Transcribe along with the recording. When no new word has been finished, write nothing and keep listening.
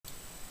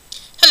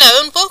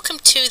Hello and welcome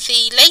to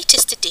the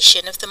latest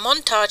edition of the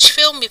Montage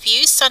Film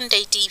Review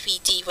Sunday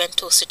DVD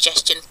Rental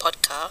Suggestion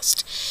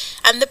podcast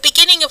and the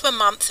beginning of a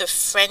month of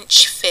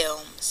French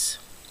films.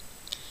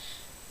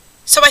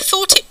 So I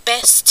thought it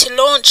best to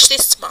launch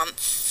this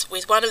month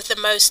with one of the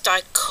most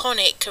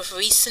iconic of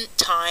recent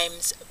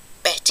times,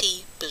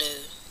 Betty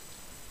Blue.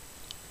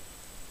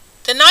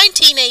 The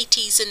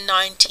 1980s and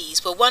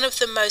 90s were one of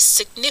the most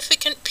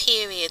significant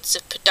periods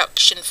of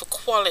production for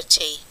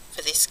quality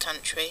for this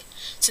country,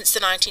 since the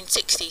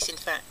 1960s in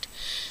fact.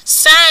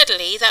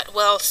 Sadly, that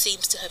well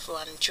seems to have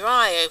run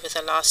dry over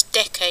the last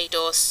decade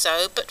or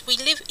so, but we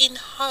live in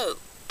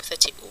hope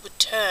that it will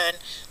return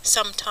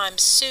sometime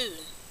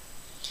soon.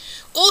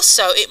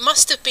 Also, it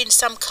must have been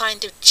some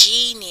kind of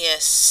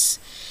genius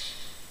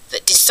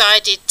that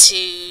decided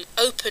to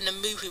open a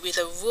movie with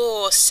a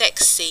raw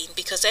sex scene,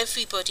 because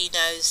everybody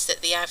knows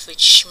that the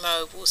average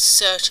schmo will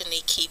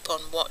certainly keep on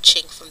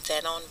watching from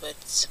then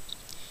onwards.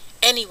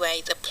 Anyway,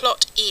 the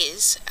plot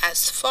is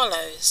as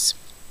follows.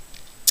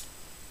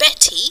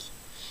 Betty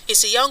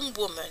is a young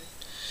woman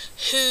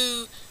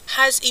who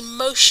has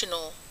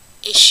emotional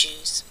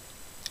issues,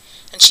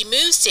 and she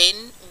moves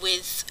in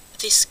with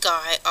this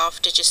guy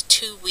after just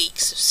 2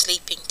 weeks of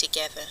sleeping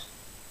together.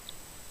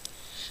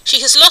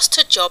 She has lost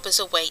her job as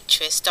a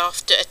waitress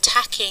after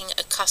attacking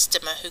a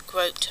customer who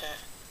groped her.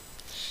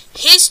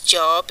 His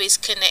job is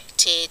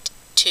connected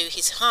to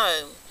his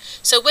home,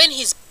 so when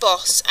his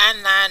boss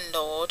and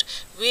landlord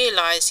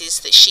realizes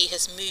that she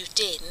has moved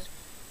in,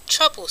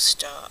 trouble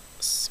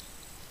starts.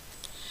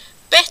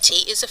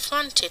 Betty is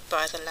affronted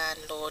by the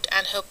landlord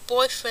and her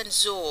boyfriend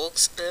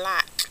Zorg's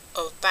lack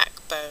of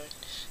backbone,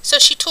 so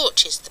she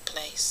torches the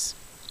place.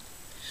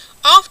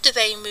 After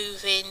they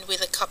move in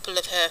with a couple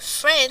of her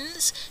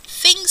friends,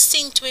 things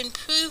seem to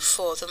improve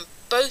for them,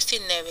 both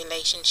in their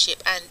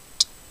relationship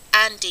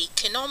and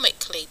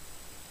economically.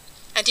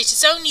 And it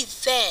is only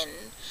then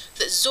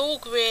that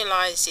Zorg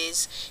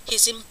realizes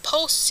his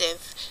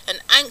impulsive and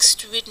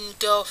angst-ridden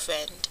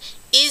girlfriend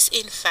is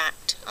in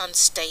fact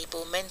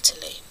unstable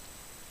mentally.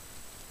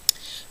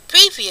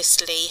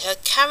 Previously, her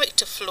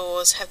character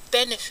flaws have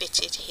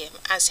benefited him,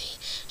 as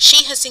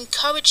she has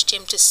encouraged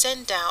him to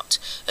send out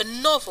a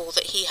novel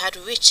that he had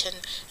written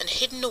and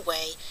hidden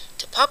away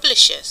to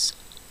publishers.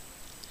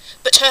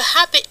 But her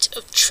habit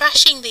of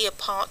trashing the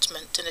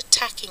apartment and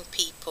attacking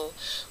people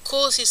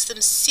causes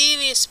them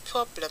serious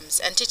problems,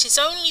 and it is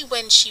only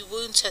when she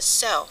wounds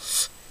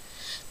herself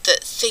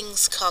that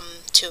things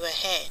come to a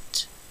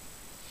head.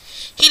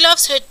 He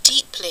loves her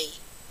deeply,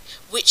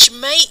 which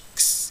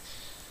makes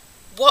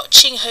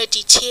watching her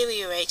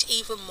deteriorate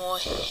even more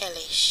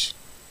hellish.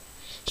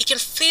 He can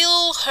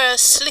feel her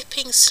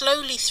slipping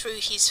slowly through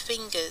his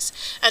fingers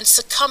and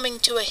succumbing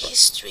to a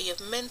history of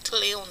mental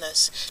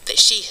illness that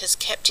she has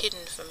kept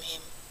hidden from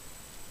him.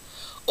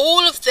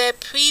 All of their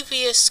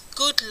previous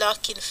good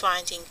luck in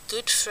finding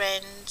good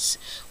friends,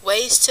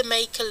 ways to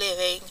make a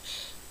living,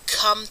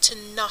 come to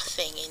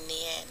nothing in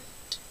the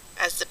end,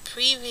 as the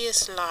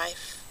previous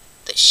life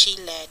that she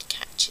led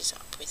catches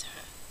up with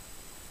her.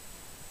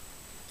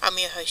 I'm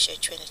your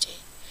host, Trinity.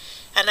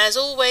 And as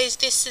always,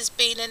 this has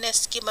been an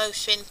Eskimo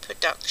Finn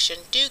production.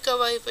 Do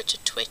go over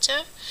to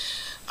Twitter.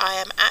 I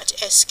am at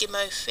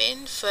Eskimo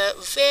Finn for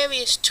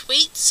various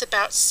tweets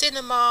about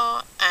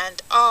cinema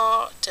and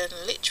art and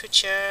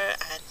literature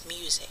and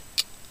music.